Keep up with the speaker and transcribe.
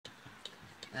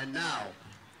And now,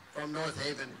 from North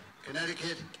Haven,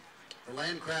 Connecticut, the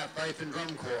Lancraft Fife and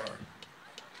Drum Corps.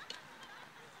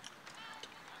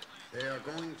 They are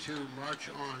going to march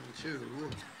on to,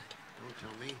 don't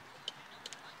tell me,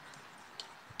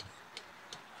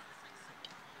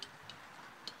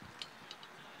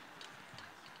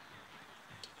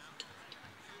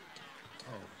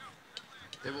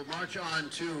 they will march on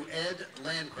to Ed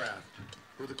Lancraft,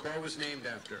 who the Corps was named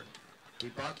after. He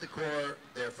bought the Corps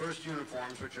their first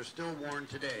uniforms, which are still worn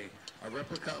today, a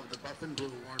replica of the buff and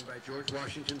blue worn by George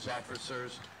Washington's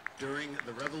officers during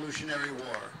the Revolutionary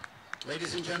War.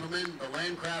 Ladies and gentlemen, the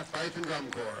Lancraft Fife and Drum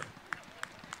Corps.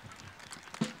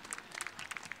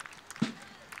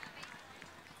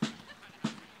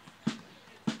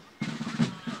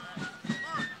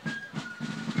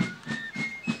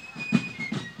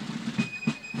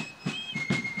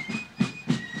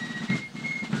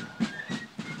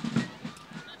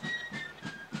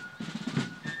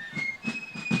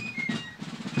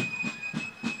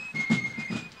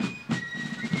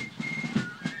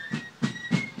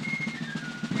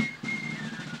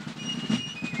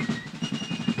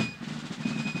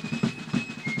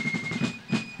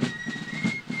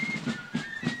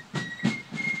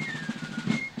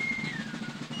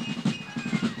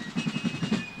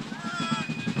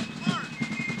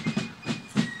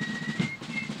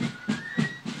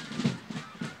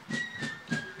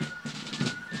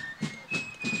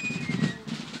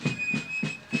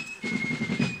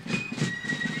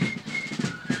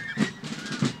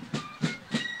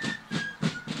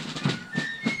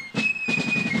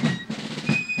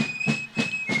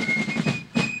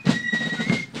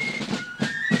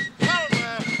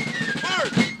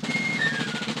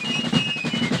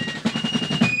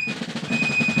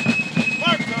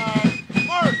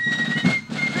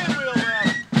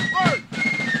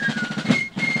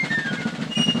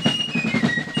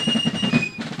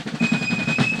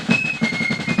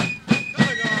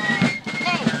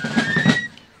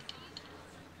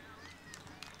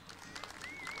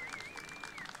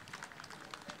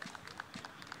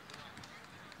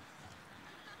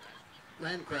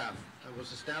 Lancraft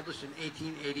was established in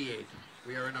 1888.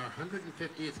 We are in our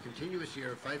 150th continuous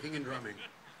year of fifing and drumming.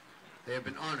 They have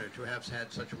been honored to have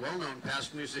had such well-known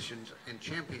past musicians and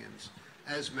champions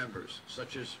as members,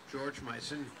 such as George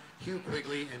Myson, Hugh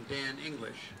Quigley, and Dan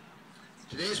English.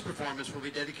 Today's performance will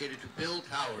be dedicated to Bill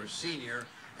Towers, Sr.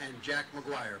 and Jack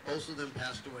McGuire. Both of them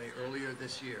passed away earlier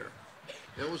this year.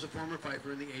 Bill was a former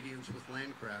fifer in the 80s with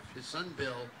Lancraft. His son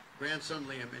Bill, grandson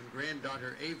Liam, and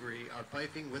granddaughter Avery are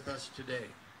fifing with us today.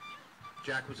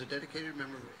 Jack was a dedicated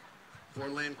member for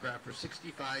Lancraft for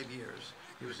 65 years.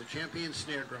 He was a champion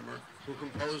snare drummer who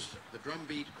composed the drum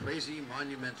beat Crazy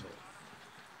Monumental.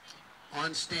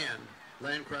 On stand,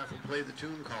 Lancraft will play the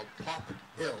tune called Pop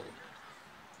Hill.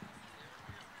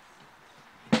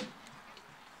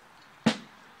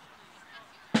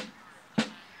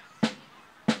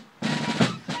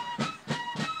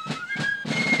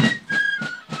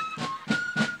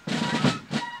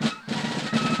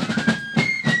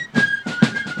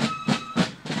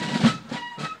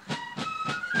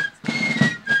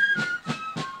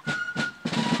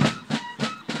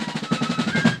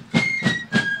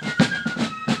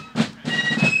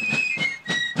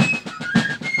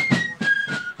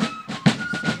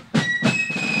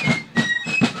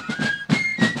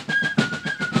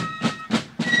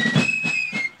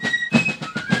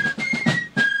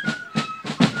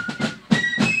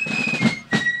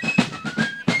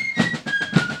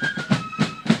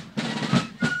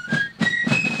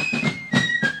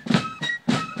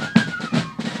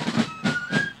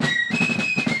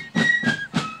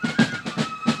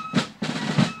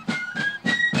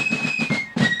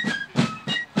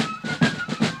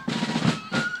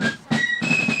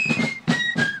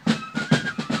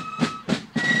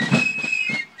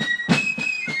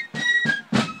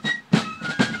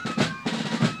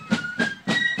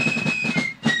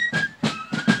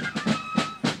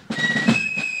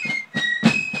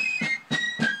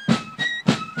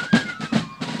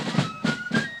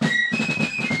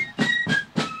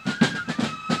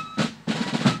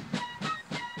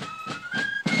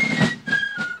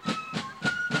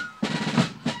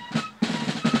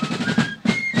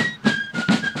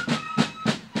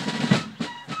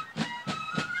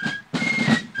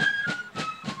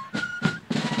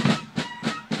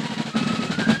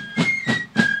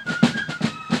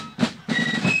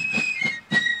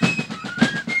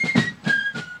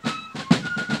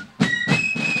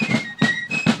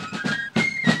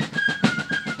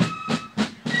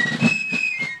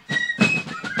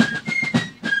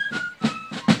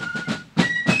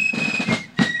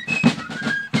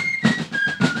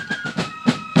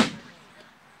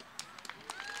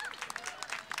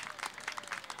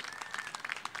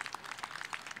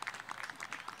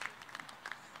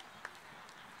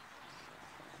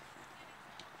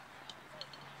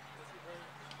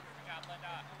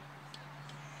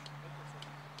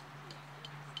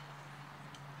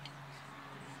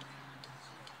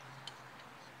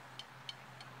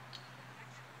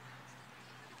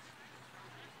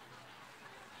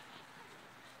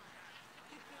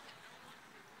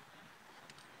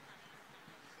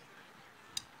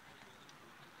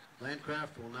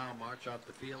 Lancraft will now march off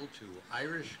the field to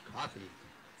Irish Coffee.